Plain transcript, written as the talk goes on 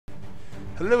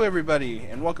Hello everybody,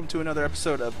 and welcome to another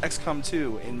episode of XCOM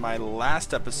 2. In my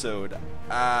last episode,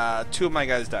 two of my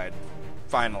guys died.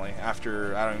 Finally,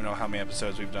 after, I don't even know how many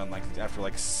episodes we've done,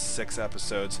 after 6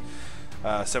 episodes.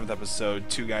 7th episode,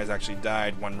 2 guys actually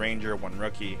died, 1 ranger, 1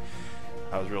 rookie.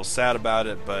 I was real sad about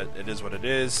it, but it is what it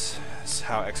is. It's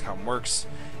how XCOM works.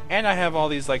 And I have all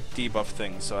these debuff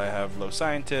things, so I have low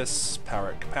scientists, power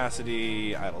at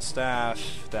capacity, idle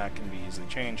staff, that can be easily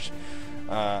changed.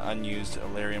 Unused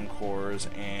Elarium cores,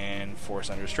 and force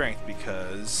under strength,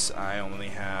 because I only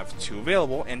have 2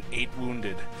 available and 8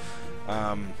 wounded.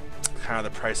 Kind of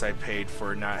the price I paid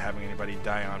for not having anybody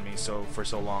die on me for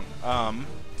so long.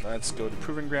 Let's go to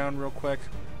Proving Ground real quick.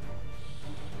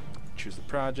 Choose the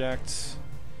project.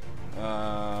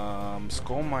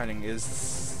 Skull mining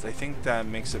is, I think that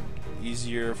makes it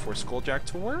easier for Skulljack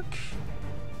to work.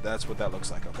 That's what that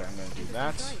looks like. Okay, I'm going to do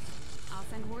that. I'll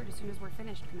send word as soon as we're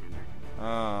finished, Commander.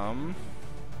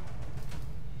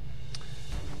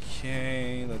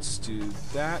 Okay, let's do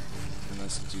that, and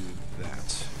let's do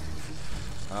that.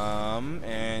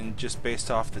 And just based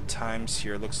off the times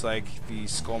here, looks like the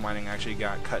skull mining actually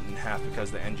got cut in half because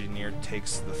the engineer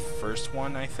takes the first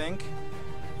one, I think,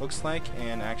 looks like,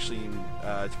 and actually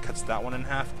cuts that one in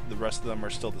half. The rest of them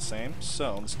are still the same,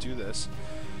 so let's do this.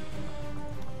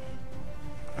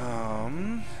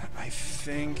 I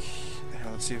think,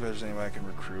 let's see if there's anybody I can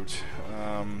recruit.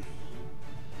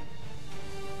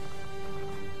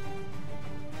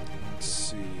 Let's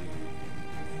see.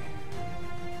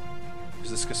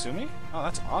 Is this Kasumi? Oh,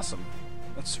 that's awesome.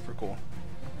 That's super cool.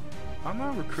 I'm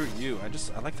gonna recruit you.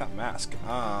 I like that mask.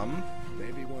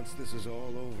 Maybe once this is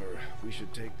all over, we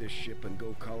should take this ship and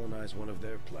go colonize one of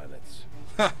their planets.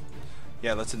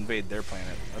 Yeah, let's invade their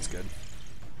planet. That's good.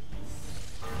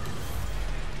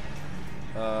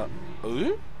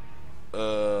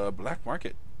 Black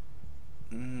market.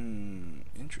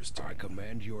 Interesting. I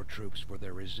commend your troops for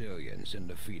their resilience in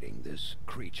defeating this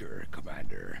creature,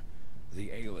 Commander.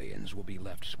 The aliens will be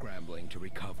left scrambling to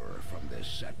recover from this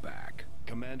setback.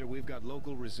 Commander, we've got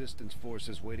local resistance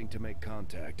forces waiting to make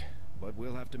contact, but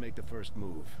we'll have to make the first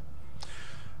move.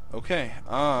 Okay,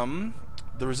 the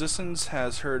Resistance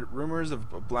has heard rumors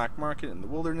of a black market in the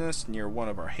wilderness near one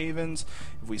of our havens.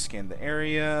 If we scan the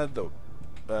area,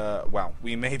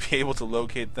 we may be able to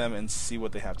locate them and see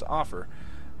what they have to offer.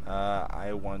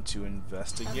 I want to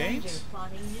investigate.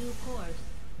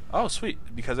 Oh, sweet.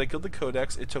 Because I killed the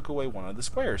Codex, it took away one of the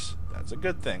squares. That's a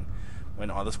good thing. When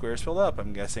all the squares fill up,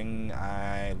 I'm guessing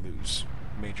I lose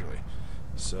majorly.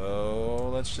 So,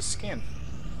 let's just scan.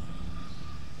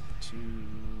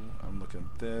 I'm looking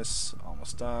at this.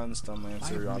 Almost done. Stun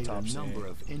Lancer, autopsy. I've made a number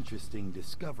of interesting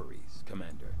discoveries,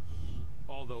 Commander.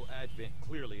 Although Advent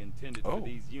clearly intended for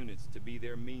these units to be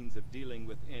their means of dealing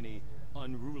with any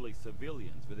unruly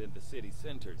civilians within the city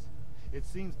centers, it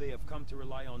seems they have come to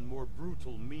rely on more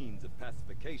brutal means of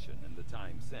pacification in the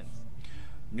time since.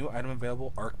 New item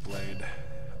available, Arc Blade.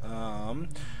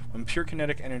 When pure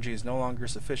kinetic energy is no longer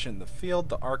sufficient in the field,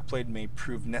 the Arc Blade may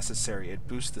prove necessary. It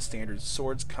boosts the standard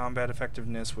sword's combat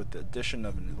effectiveness with the addition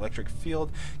of an electric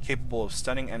field capable of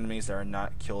stunning enemies that are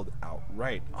not killed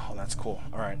outright. Oh, that's cool.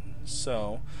 Alright,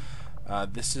 so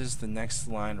this is the next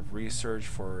line of research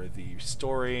for the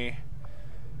story.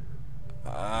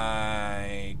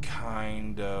 I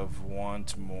kind of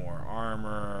want more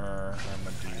armor. I'm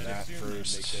gonna do that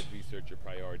first. Make that research a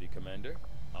priority, Commander.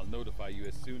 I'll notify you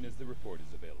as soon as the report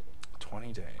is available.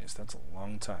 20 days. That's a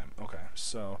long time. Okay,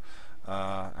 so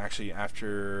actually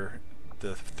after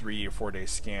the 3 or 4 day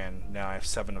scan, now I have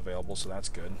 7 available, so that's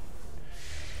good.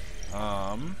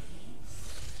 1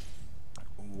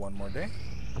 more day.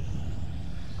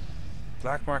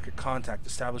 Black market contact,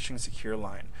 establishing secure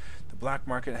line. The black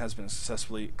market has been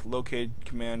successfully located,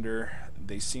 Commander.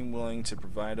 They seem willing to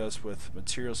provide us with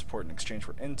material support in exchange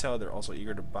for intel. They're also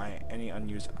eager to buy any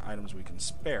unused items we can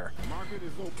spare. The market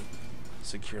is open.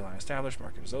 Secure line established.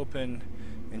 Market is open.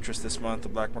 Interest this month. The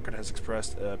black market has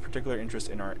expressed particular interest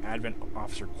in our Advent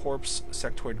Officer Corps,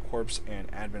 Sectoid Corps,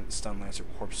 and Advent Stun Lancer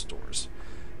Corps stores.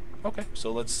 Okay,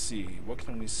 so let's see. What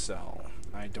can we sell?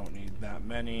 I don't need that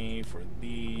many for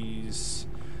these.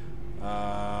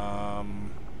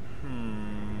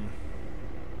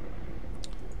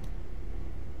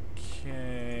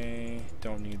 Okay,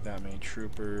 don't need that many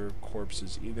trooper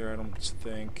corpses either, I don't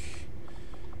think.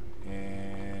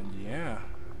 And yeah,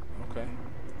 okay.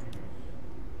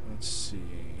 Let's see.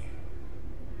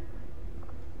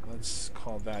 Let's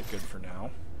call that good for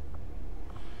now.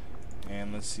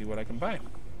 And let's see what I can buy.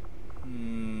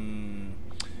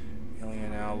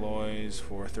 Alien alloys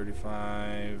for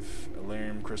 35,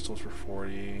 Elarium crystals for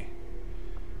 40.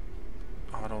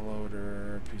 Oh,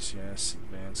 Autoloader, PCS,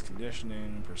 advanced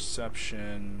conditioning,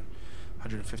 perception,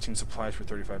 115 supplies for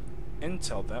 35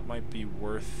 intel. That might be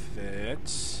worth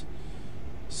it.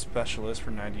 Specialist for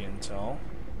 90 intel.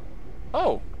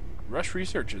 Oh, rush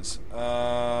researches.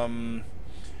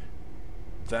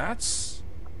 That's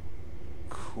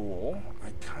cool.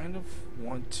 I kind of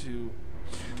want to.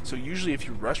 So usually, if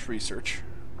you rush research,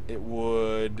 it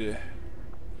would.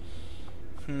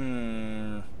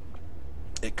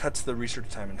 It cuts the research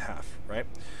time in half, right?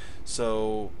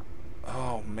 So,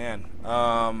 oh man,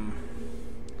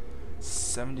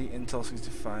 70 intel,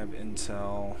 65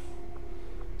 intel.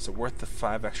 Is it worth the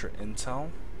 5 extra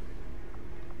intel?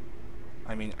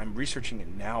 I mean, I'm researching it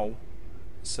now,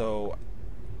 so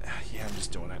yeah, I'm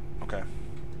just doing it. Okay.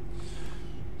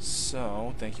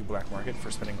 So, thank you, Black Market,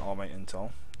 for spending all my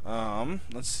intel.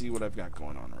 Let's see what I've got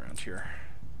going on around here.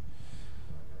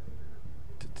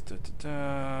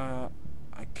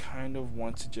 I kind of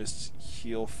want to just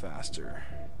heal faster.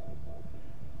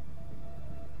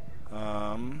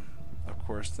 Of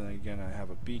course, then again, I have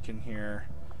a beacon here.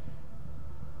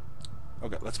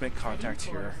 Okay, let's make contact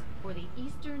here. For the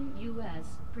Eastern U.S.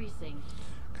 precinct.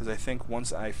 Because I think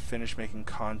once I finish making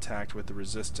contact with the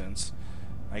resistance,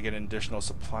 I get an additional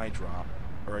supply drop,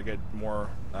 or I get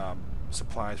more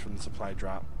supplies from the supply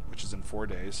drop, which is in 4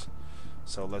 days.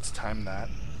 So let's time that.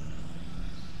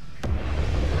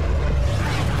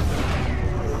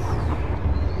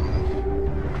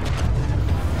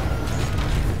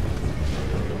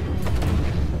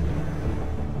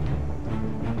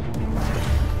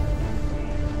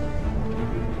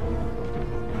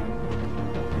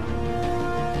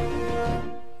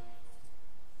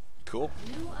 Cool.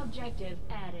 New objective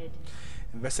added.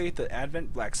 Investigate the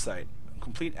Advent Black Site.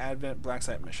 Complete Advent Black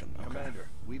Site mission. Okay. Commander,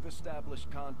 we've established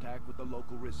contact with the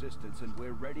local resistance and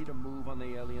we're ready to move on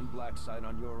the alien Black Site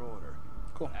on your order.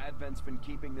 Cool. Advent's been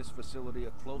keeping this facility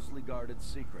a closely guarded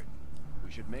secret.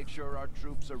 We should make sure our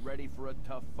troops are ready for a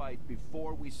tough fight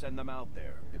before we send them out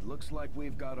there. It looks like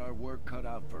we've got our work cut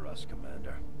out for us,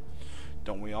 Commander.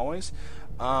 Don't we always?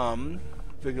 Vigilo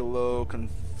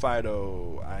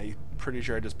Confido. I'm pretty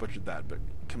sure I just butchered that, but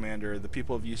Commander, the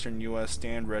people of Eastern U.S.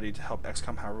 stand ready to help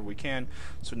XCOM however we can.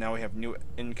 So now we have new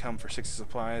income for 60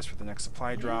 supplies for the next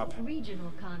supply drop. New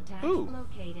regional contact Ooh.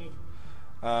 located.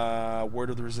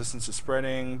 Word of the resistance is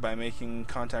spreading. By making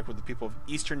contact with the people of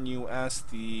Eastern U.S.,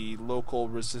 the local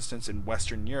resistance in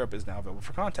Western Europe is now available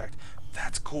for contact.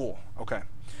 That's cool. Okay.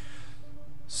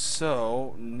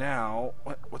 So now,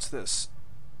 what's this?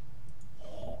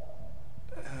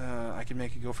 I can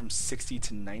make it go from 60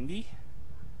 to 90.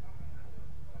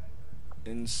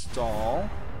 Install.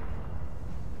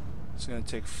 It's going to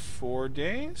take 4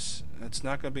 days. It's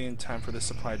not going to be in time for the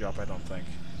supply drop, I don't think.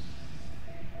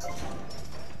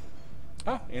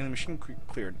 Oh, alien machine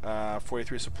cleared.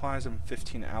 43 supplies and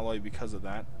 15 alloy because of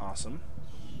that. Awesome.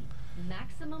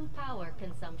 Maximum power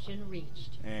consumption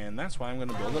reached. And that's why I'm going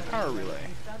to build a power relay.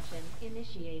 Construction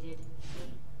initiated.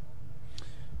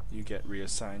 You get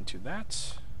reassigned to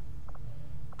that.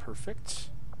 Perfect.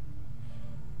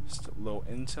 Still low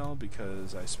intel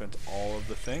because I spent all of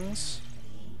the things.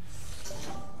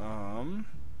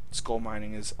 Skull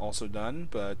mining is also done,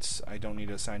 but I don't need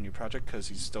to assign new project because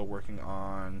he's still working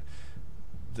on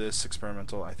this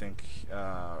experimental, I think,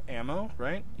 ammo,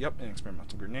 right? Yep, an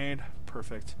experimental grenade.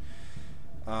 Perfect.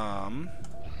 Come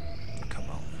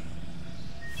on.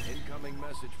 Incoming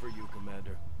message for you,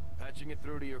 Commander. Patching it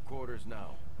through to your quarters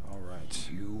now. Alright.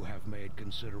 You have made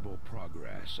considerable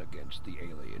progress against the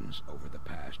aliens over the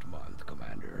past month,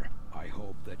 Commander. I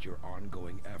hope that your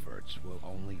ongoing efforts will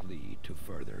only lead to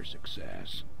further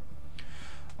success.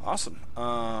 Awesome.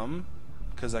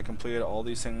 Because I completed all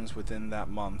these things within that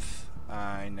month,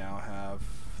 I now have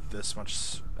this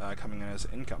much coming in as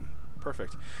income.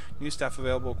 Perfect. New staff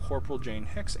available: Corporal Jane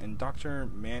Hicks and Dr.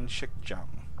 Manshik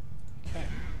Jung. Okay.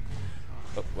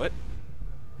 Oh, what?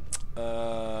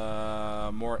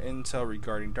 More intel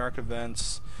regarding dark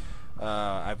events.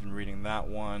 I've been reading that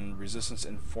one. Resistance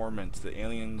informant. The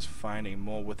aliens find a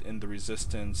mole within the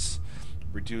resistance,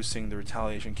 reducing the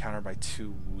retaliation counter by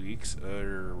 2 weeks.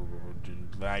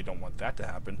 I don't want that to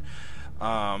happen.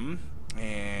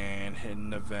 And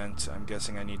hidden event. I'm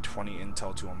guessing I need 20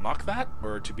 intel to unlock that,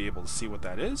 or to be able to see what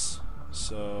that is.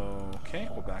 So, okay,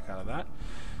 we'll back out of that.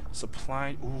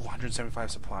 Supply. Ooh, 175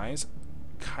 supplies.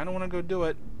 Kind of want to go do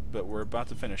it, but we're about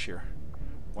to finish here.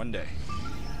 One day.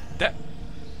 That.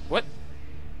 What?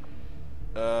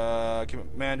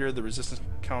 Commander, the Resistance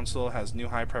Council has new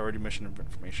high priority mission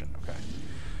information. Okay.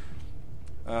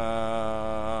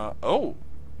 Oh,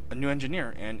 a new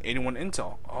engineer and 81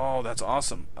 intel. Oh, that's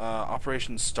awesome.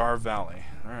 Operation Star Valley.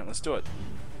 All right, let's do it.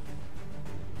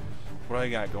 What do I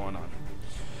got going on?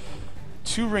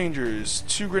 2 rangers,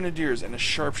 2 grenadiers, and a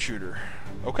sharpshooter.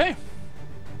 Okay.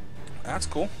 That's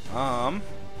cool.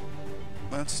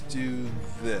 Let's do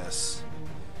this.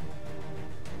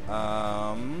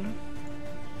 Let's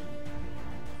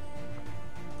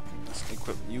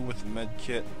equip you with the med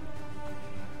kit.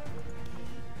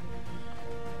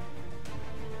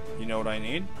 You know what I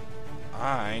need?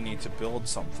 I need to build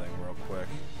something real quick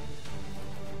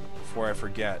before I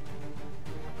forget.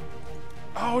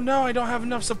 Oh no, I don't have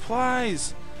enough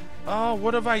supplies. Oh,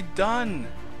 what have I done?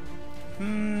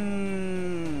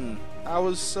 I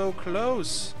was so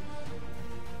close.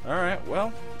 Alright,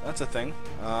 well, that's a thing.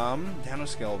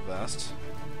 Nanoscale vest.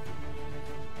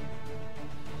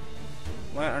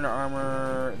 Light under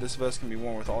armor. This vest can be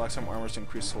worn with all XCOM armors to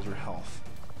increase soldier health.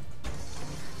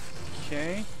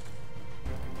 Okay.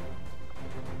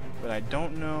 But I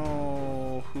don't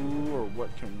know who or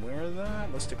what can wear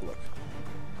that. Let's take a look.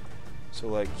 So,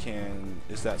 like,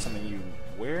 is that something you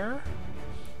wear?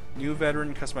 New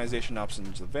veteran customization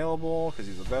options available because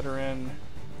he's a veteran.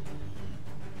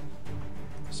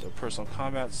 So, personal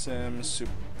combat sims,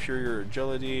 superior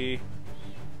agility.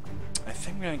 I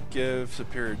think I'm gonna give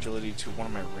superior agility to one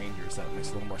of my rangers. That makes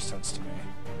a little more sense to me.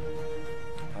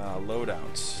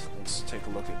 Loadouts. Let's take a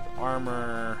look at the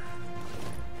armor.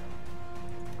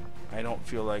 I don't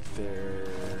feel like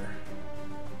they're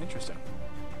interesting.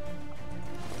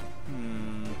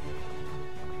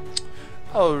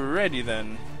 Alrighty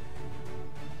then.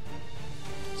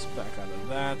 Let's back out of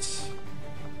that.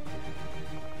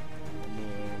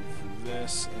 Move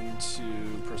this into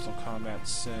personal combat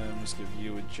sims. Give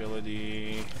you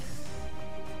agility.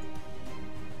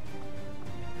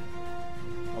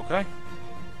 Okay.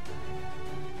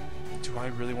 Do I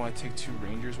really want to take 2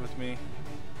 rangers with me?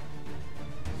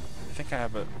 I think I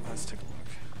have a... Let's take a look.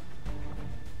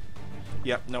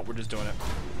 Yep, no, we're just doing it.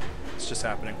 It's just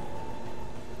happening.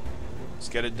 Let's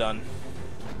get it done.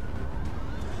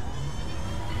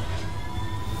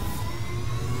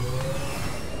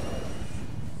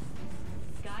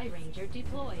 Sky Ranger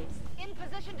deployed. In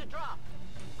position to drop.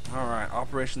 Alright,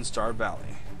 Operation Star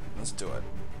Valley. Let's do it.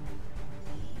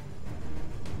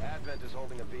 Advent is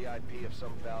holding a VIP of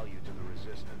some value to the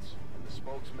Resistance, and the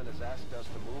spokesman has asked us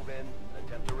to move in and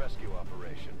attempt a rescue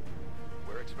operation.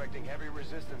 We're expecting heavy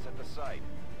resistance at the site,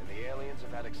 and the aliens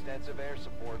have had extensive air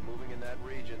support moving in that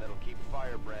region that'll keep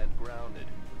Firebrand grounded.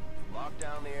 Lock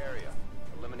down the area,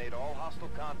 eliminate all hostile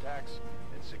contacts,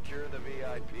 and secure the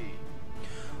VIP.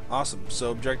 Awesome.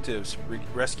 So objectives: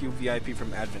 rescue VIP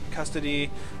from Advent custody.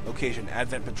 Location: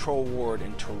 Advent Patrol Ward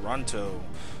in Toronto.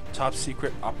 Top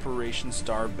secret Operation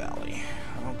Star Valley.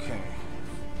 Okay.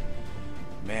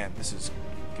 Man, this is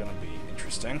gonna be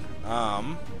interesting.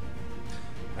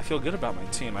 I feel good about my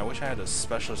team. I wish I had a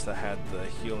specialist that had the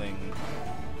healing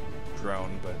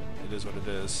drone, but it is what it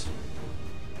is.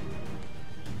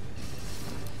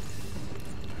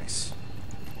 Nice.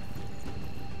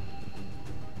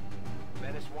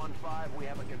 Menace 1-5, we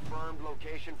have a confirmed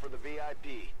location for the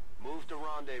VIP. Move to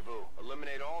rendezvous.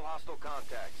 Eliminate all hostile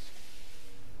contacts.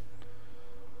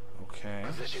 Okay.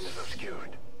 Position is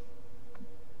obscured.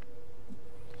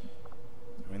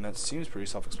 I mean, that seems pretty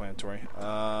self-explanatory.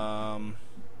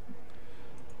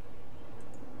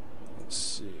 Let's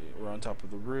see. We're on top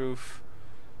of the roof.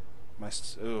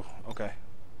 Oh, okay.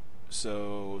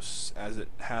 So, as it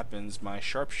happens, my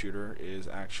sharpshooter is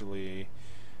actually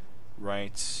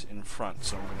right in front.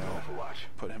 So I'm going to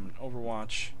put him in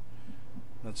Overwatch.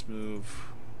 Let's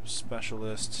move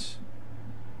Specialist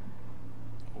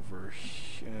over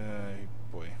here.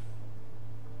 Boy.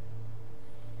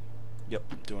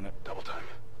 Yep, doing it. Double time.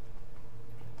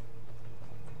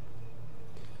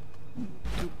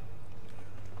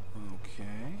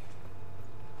 Okay.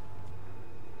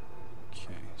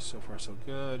 Okay, so far so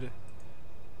good.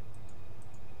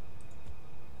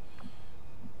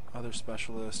 Other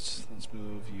specialists, let's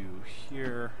move you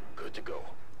here. Good to go.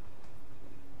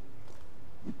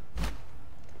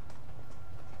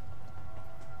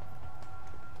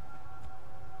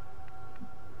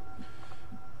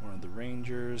 One of the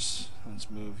Rangers, let's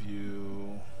move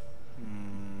you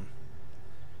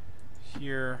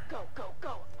here. Go, go,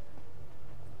 go.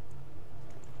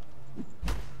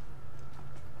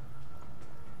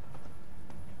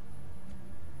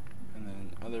 And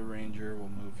then other Ranger will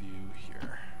move you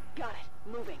here. Got it.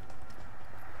 Moving.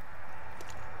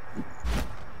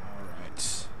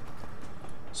 Alright.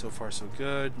 So far so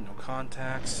good. No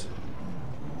contacts.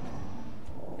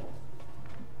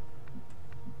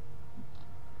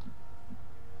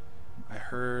 I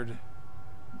heard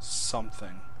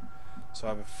something. So I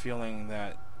have a feeling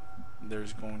that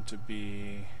there's going to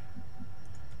be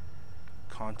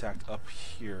contact up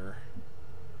here.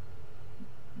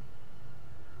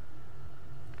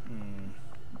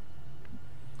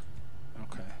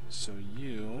 Okay, so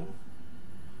you...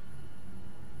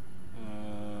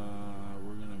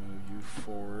 we're gonna move you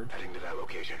forward. Heading to that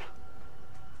location.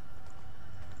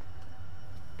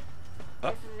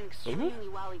 Up. This is an extremely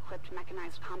well-equipped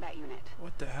mechanized combat unit.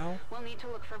 What the hell? We'll need to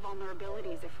look for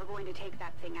vulnerabilities if we're going to take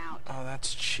that thing out. Oh,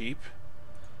 that's cheap.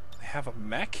 They have a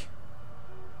mech?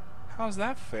 How's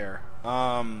that fair?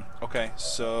 Okay,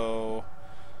 so...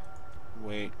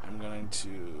 Wait, I'm going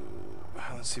to...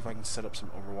 Let's see if I can set up some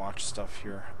Overwatch stuff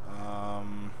here.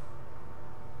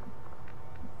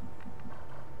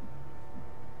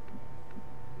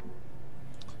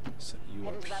 Set you Head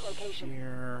up into that location.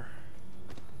 here.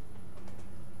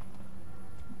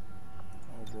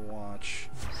 Overwatch.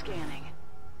 Scanning.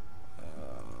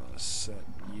 Set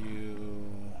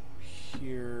you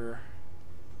here.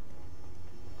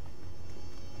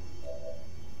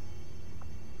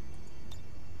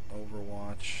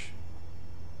 Overwatch.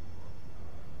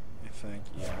 I think,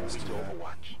 yeah, let's do that.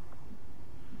 Overwatch.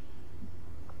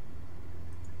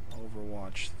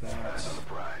 Overwatch that. Another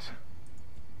prize.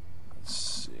 Let's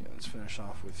see, let's finish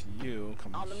off with you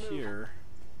On coming the move. here.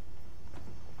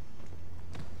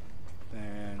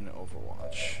 Then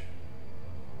Overwatch.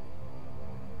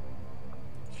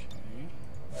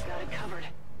 Okay. Got it covered.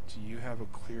 Do you have a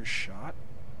clear shot?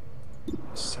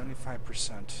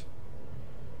 75%.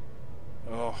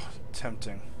 Oh,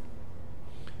 tempting.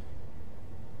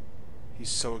 He's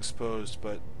so exposed,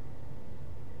 but...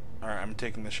 Alright, I'm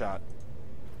taking the shot.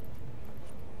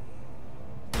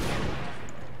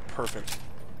 Perfect.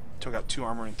 Took out 2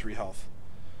 armor and 3 health.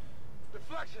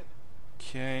 Deflection.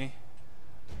 Okay.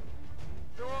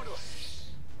 They're onto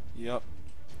us. Yep.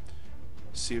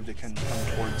 See if they can come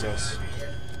towards us.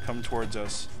 Come towards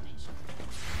us.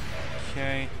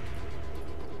 Okay.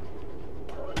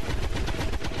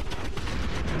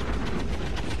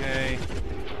 Okay.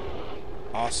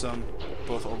 Awesome.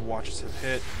 Both Overwatches have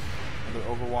hit. Another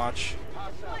Overwatch.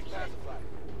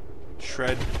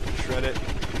 Shred it.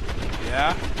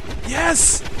 Yeah.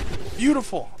 Yes!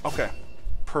 Beautiful. Okay.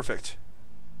 Perfect.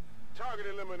 Target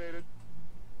eliminated.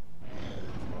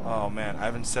 Oh man, I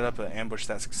haven't set up an ambush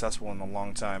that successful in a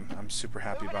long time. I'm super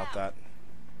happy about that.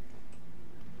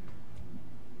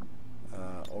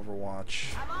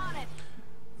 Overwatch. I'm on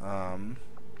it.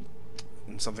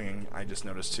 And something I just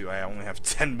noticed too, I only have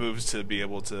 10 moves to be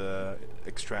able to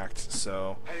extract,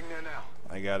 so Heading there now.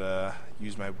 I gotta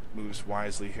use my moves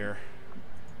wisely here.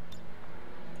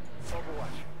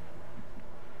 Overwatch.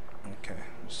 Okay,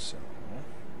 so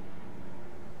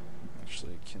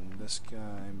actually, can this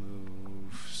guy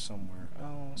move somewhere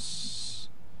else?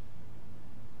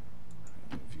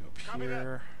 Move you up Copy that.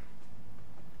 here.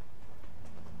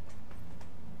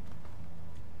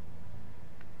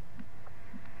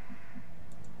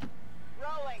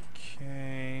 Rolling.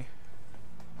 Okay.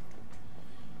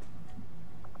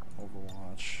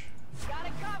 Overwatch. Got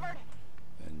it covered.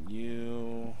 Then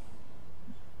you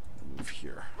move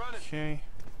here. Run it. Okay.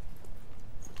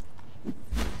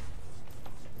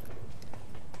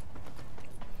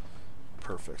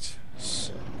 Perfect.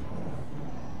 So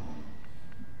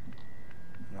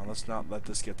now let's not let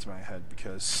this get to my head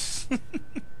because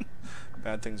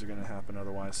bad things are gonna happen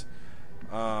otherwise.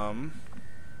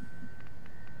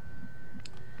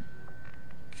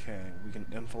 Okay, we can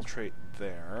infiltrate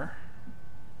there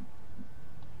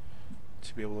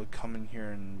to be able to come in here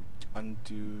and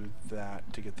undo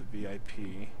that to get the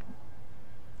VIP.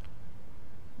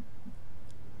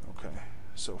 Okay,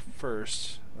 so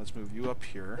first, let's move you up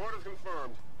here. Orders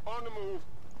confirmed. On the move.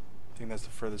 I think that's the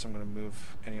furthest I'm going to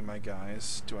move any of my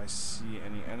guys. Do I see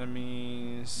any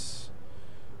enemies?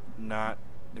 Not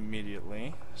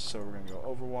immediately. So we're going to go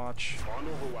Overwatch. On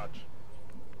Overwatch.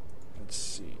 Let's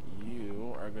see,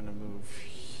 you are going to move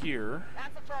here.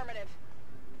 That's affirmative.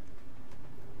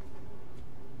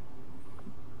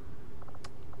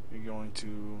 You're going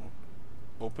to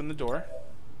open the door.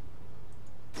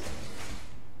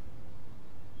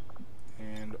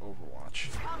 And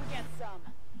Overwatch. Come get some.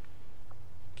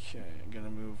 Okay, I'm going to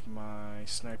move my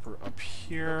sniper up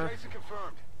here. Location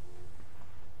confirmed.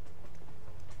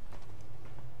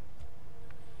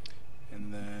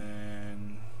 And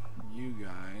then you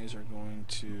guys are going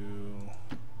to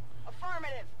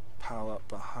Affirmative. pile up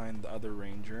behind the other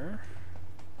ranger.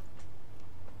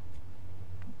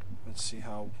 Let's see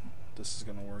how this is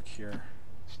going to work here.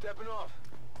 Stepping off.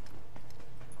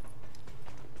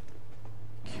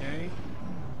 Okay.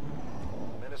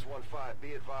 Menace 1-5,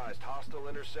 be advised, hostile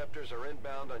interceptors are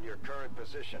inbound on your current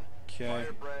position. Okay.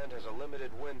 Firebrand has a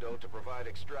limited window to provide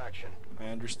extraction. I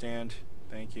understand.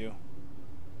 Thank you.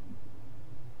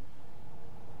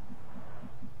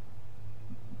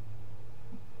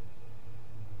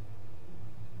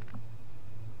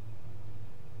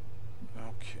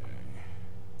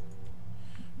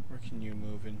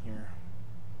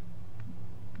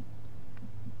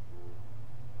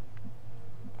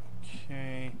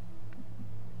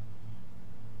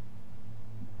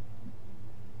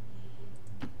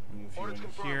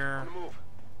 here. On the move.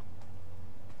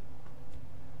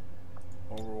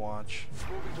 Overwatch.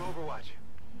 Moving to Overwatch.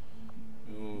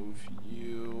 Move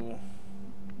you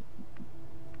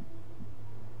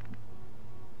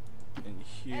in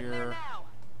Heading there here. now.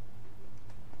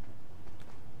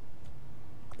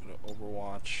 Go to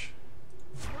Overwatch.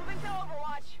 Moving to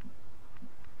Overwatch.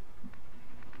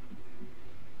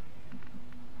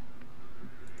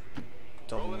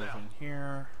 Double Rolling move out. in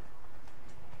here.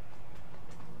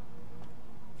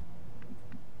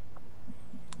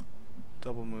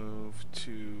 Double move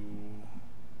to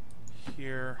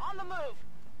here. On the move.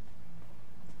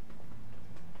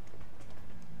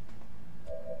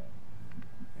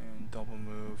 And double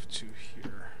move to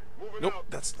here. Moving Nope, out.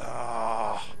 that's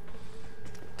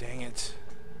dang it.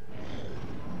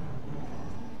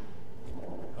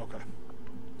 Okay.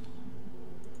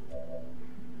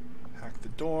 Hack the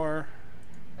door.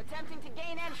 Attempting to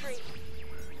gain entry.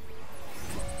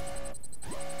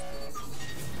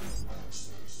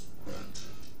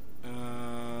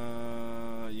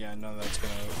 Yeah, none of that's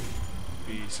gonna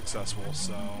be successful,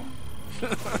 so.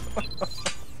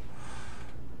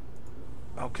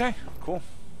 Okay, cool.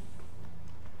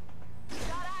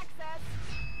 Got access.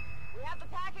 We have the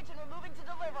package and we're moving to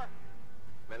deliver.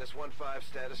 Menace 1-5,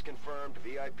 status confirmed.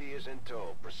 VIP is in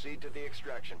tow. Proceed to the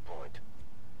extraction point.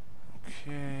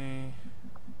 Okay.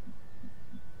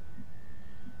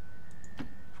 Of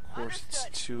course, it's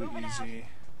Understood. too Moving out. easy.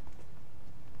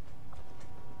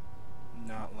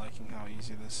 Not liking how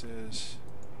easy this is.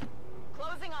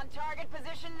 Closing on target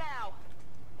position now.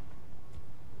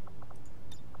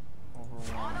 On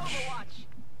Overwatch. Overwatch.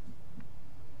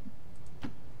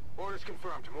 Orders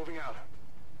confirmed. Moving out.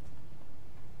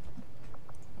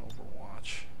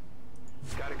 Overwatch.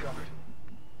 Got it covered.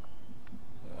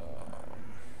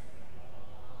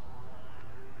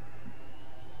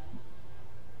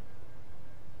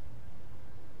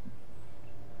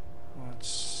 Let's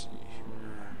see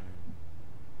here.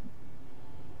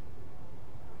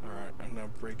 Alright, I'm gonna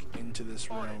break into this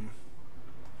room.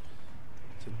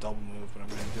 It's a double move, but I'm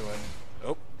gonna do it.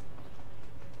 Oh.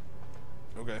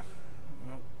 Okay.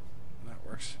 Well, that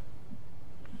works.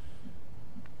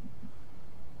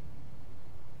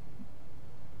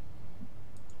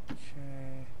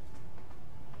 Okay.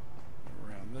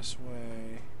 Around this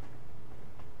way.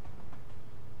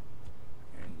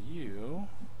 And you.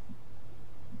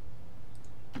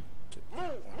 Get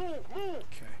that one.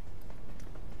 Okay.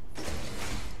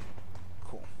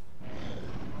 Cool.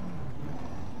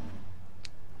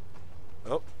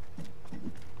 Oh.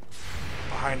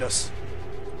 Behind us.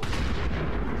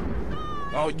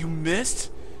 Oh, you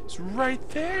missed? It's right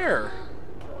there.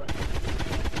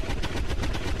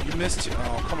 You missed.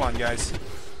 Oh, come on, guys.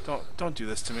 Don't do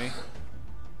this to me.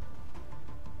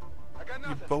 I got You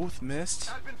nothing. both missed?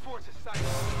 Advent forces sighted.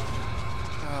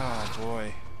 Oh,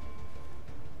 boy.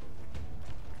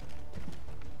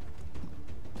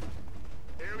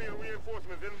 Alien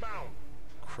reinforcements inbound.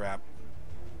 Crap.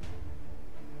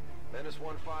 Menace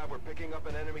 1-5, we're picking up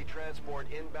an enemy transport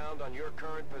inbound on your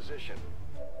current position.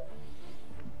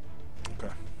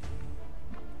 Okay.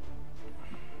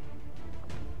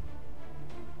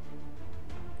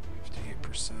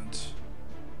 %.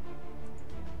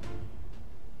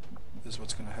 This is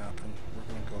what's going to happen.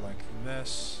 We're going to go like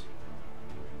this.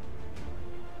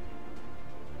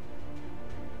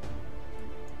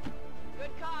 Good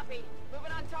copy.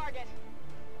 Moving on target.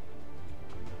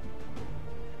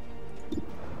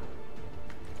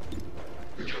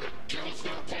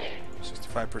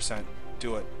 %.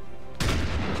 Do it.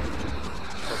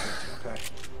 Perfect. Okay.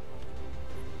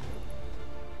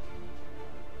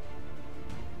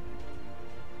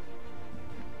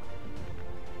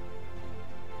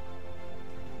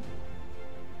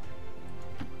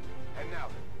 Heading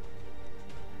out.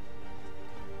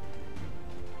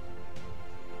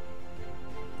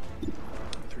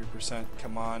 %.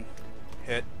 Come on.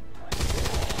 Hit.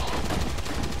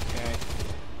 Okay.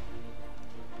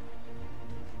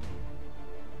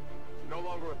 No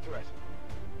longer a threat.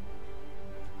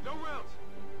 No rounds.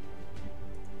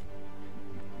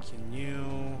 Can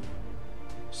you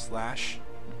slash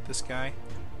this guy?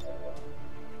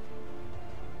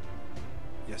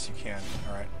 Yes, you can.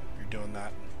 Alright, you're doing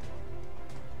that.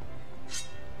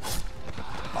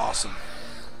 Awesome.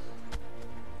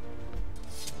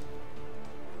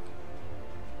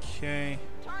 Okay.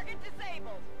 Target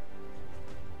disabled.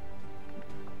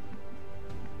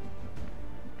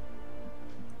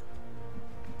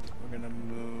 We're gonna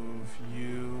move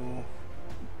you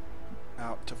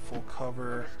out to full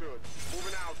cover. Understood.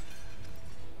 Moving out.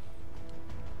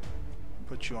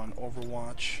 Put you on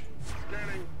Overwatch.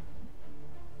 Scanning.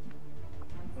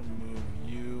 We'll move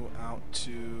you out out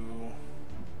to...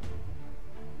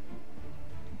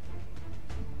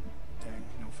 Dang,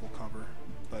 no full cover.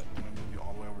 But I'm going to move you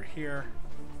all the way over here.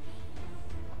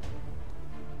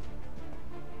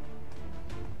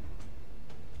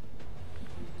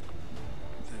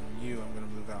 Then you, I'm going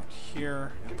to move out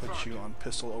here and put you on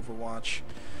pistol overwatch.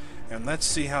 And let's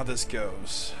see how this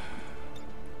goes.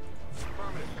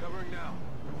 Affirmative, covering now.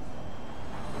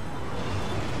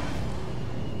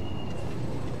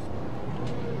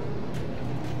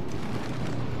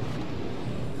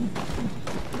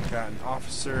 Got an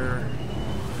officer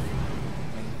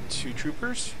and 2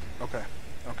 troopers. Okay,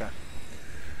 okay.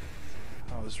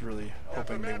 I was really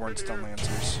hoping they weren't stun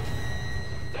lancers.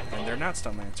 And they're not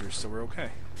stun lancers, so we're okay.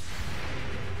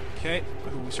 Okay,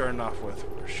 who are we starting off with?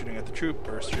 We're shooting at the troop,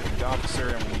 or shooting at the officer,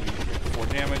 and we get 4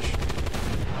 damage.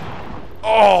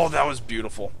 Oh, that was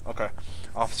beautiful. Okay,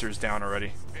 officer's down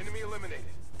already. Enemy eliminated.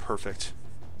 Perfect.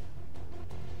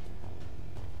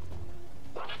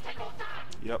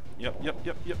 Yep.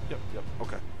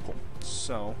 Okay, cool.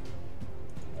 So,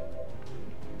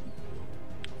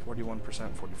 41%,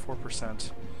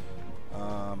 44%.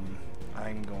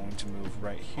 I'm going to move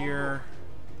right here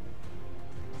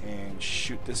and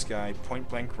shoot this guy point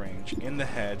blank range in the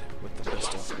head with the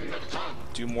pistol.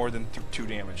 Do more than 2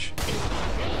 damage.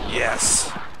 Yes!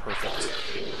 Perfect.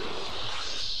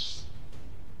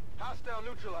 Hostile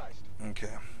neutralized.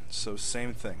 Okay, so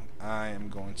same thing. I am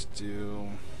going to do...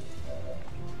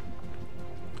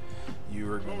 You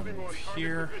are going to move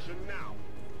here.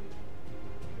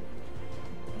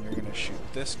 And you're going to shoot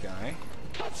this guy.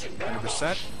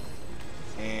 100%.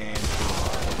 And...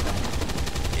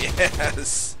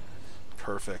 Yes!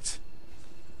 Perfect.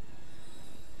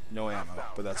 No ammo,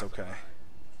 but that's okay.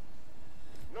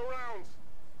 No rounds.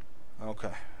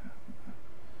 Okay.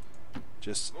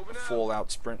 Just full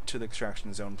out sprint to the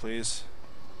extraction zone, please.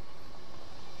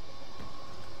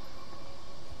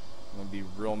 I'm gonna be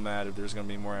real mad if there's gonna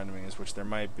be more enemies, which there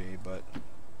might be, but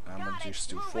I'm gonna just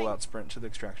do full out sprint to the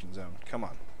extraction zone. Come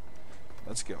on.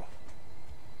 Let's go.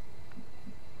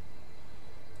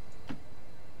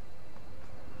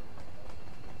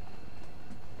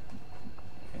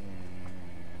 And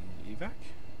evac?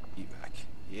 Evac.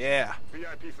 Yeah!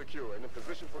 VIP secure and in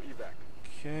position for evac.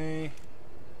 Okay.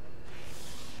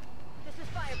 This is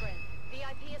Firebrand.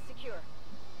 VIP is secure.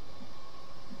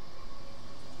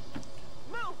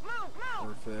 Move, move,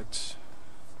 move! Perfect.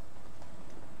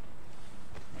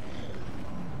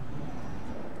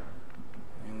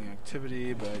 Alien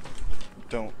activity, but I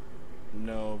don't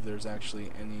know if there's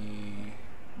actually anybody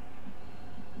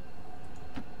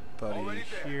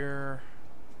here.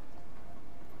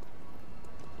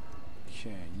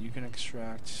 Okay, you can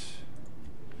extract.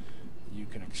 You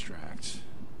can extract.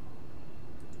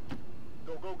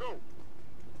 Go, go, go!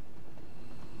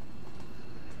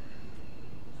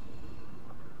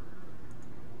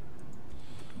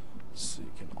 Let's see,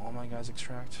 can all my guys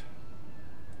extract?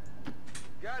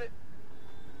 Got it.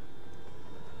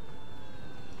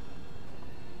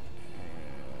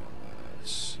 And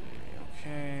let's see,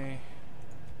 okay.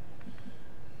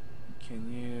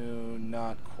 Can you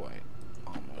not quite?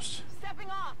 Almost. Stepping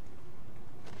off!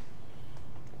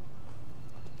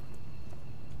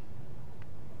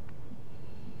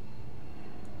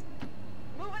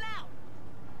 Moving out!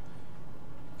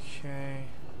 Okay.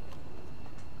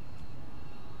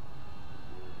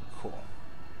 Cool.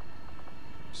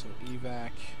 So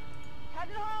evac.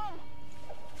 Heading home!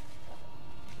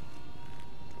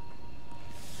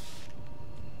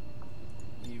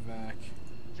 Evac.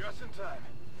 Just in time.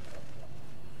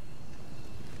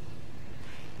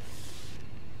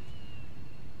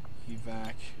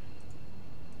 Evac.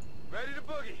 Ready to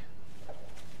boogie.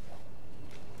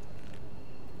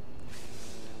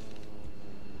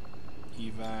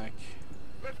 Evac.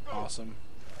 Let's go. Awesome.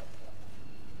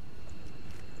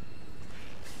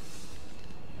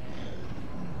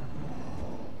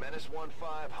 Menace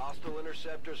 1-5, hostile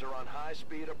interceptors are on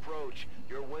high-speed approach.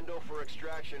 Your window for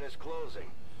extraction is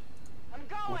closing. I'm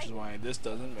going! Which is why this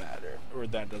doesn't matter. Or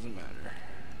that doesn't matter.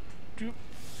 Doop.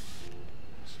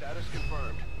 Status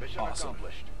confirmed. Mission Awesome.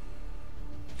 accomplished.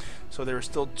 So there are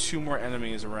still 2 more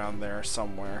enemies around there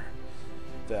somewhere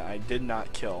that I did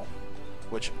not kill.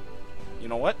 Which, you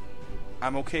know what?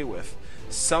 I'm okay with.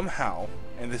 Somehow,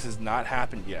 and this has not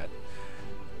happened yet,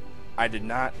 I did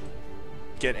not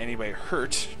get anybody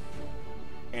hurt,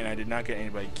 and I did not get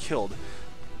anybody killed.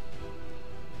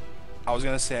 I was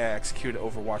going to say I executed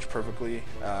Overwatch perfectly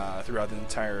throughout the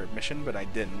entire mission, but I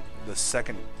didn't. The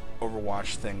second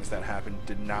Overwatch things that happened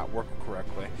did not work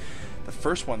correctly. The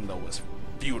first one, though, was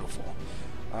beautiful.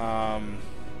 None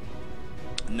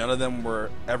of them were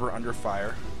ever under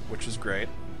fire, which was great.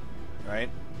 right?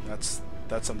 That's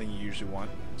something you usually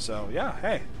want. So yeah,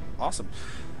 hey, awesome.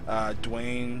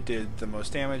 Dwayne did the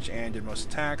most damage and did most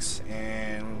attacks,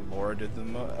 and Laura did the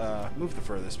move the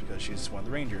furthest because she's one of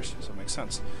the Rangers, so it makes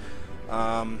sense.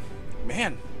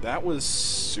 Man, that was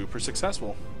super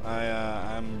successful.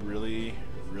 I'm really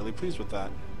pleased with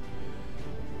that.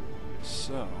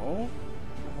 So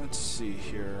let's see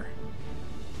here.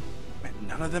 Man,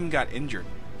 none of them got injured.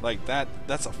 Like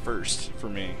that's a first for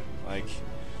me. Like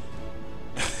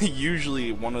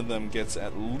usually one of them gets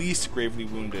at least gravely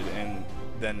wounded and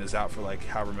then is out for like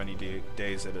however many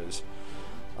days it is.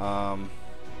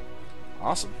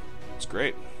 Awesome. It's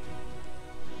great.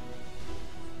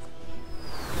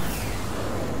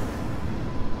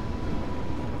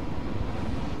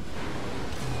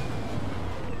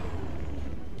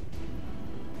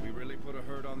 We really put a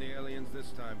hurt on the aliens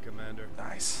this time, Commander.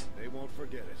 Nice. They won't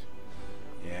forget it.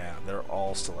 Yeah, they're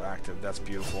all still active. That's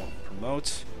beautiful.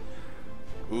 Promote.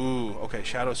 Ooh, okay,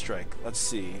 Shadow Strike. Let's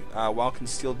see. While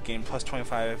concealed, gain plus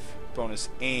 25 bonus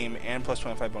aim and plus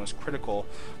 25 bonus critical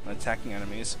when attacking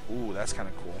enemies. Ooh, that's kind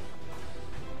of cool.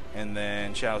 And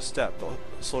then Shadow Step. The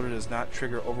soldier does not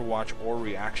trigger Overwatch or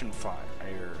reaction fire.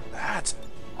 That's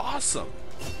awesome.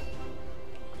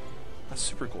 That's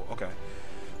super cool. Okay.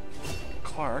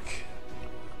 Clark.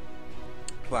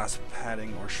 Glass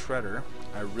Padding or Shredder.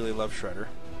 I really love Shredder.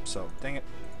 So, dang it.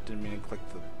 Didn't mean to click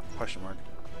the question mark.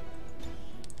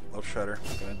 Love Shredder.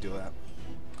 Gonna do that.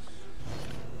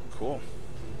 Cool.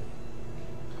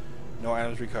 No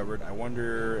items recovered. I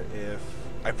wonder if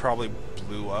I probably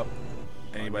blew up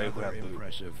anybody who had loot.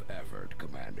 Impressive effort,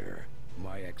 Commander.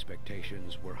 My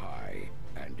expectations were high,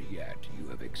 and yet you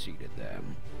have exceeded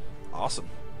them. Awesome.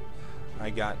 I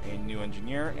got a new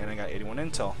engineer, and I got 81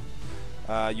 intel.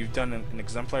 You've done an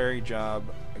exemplary job.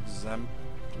 An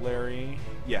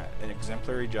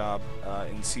exemplary job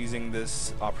in seizing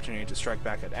this opportunity to strike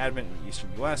back at Advent in the eastern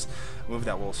U.S., a move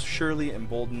that will surely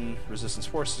embolden resistance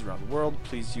forces around the world.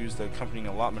 Please use the accompanying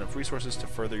allotment of resources to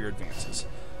further your advances.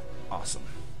 Awesome.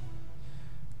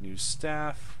 New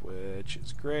staff, which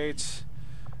is great.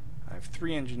 I have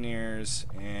 3 engineers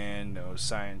and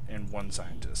one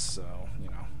scientist, so you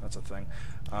know that's a thing.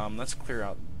 Let's clear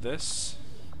out this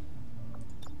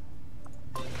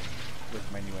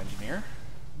with my new engineer.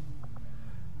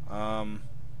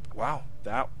 Wow,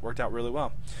 that worked out really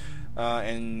well.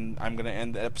 And I'm going to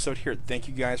end the episode here. Thank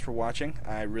you guys for watching.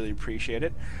 I really appreciate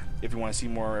it. If you want to see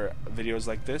more videos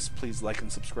like this, please like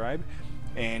and subscribe.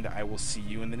 And I will see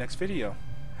you in the next video.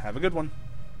 Have a good one.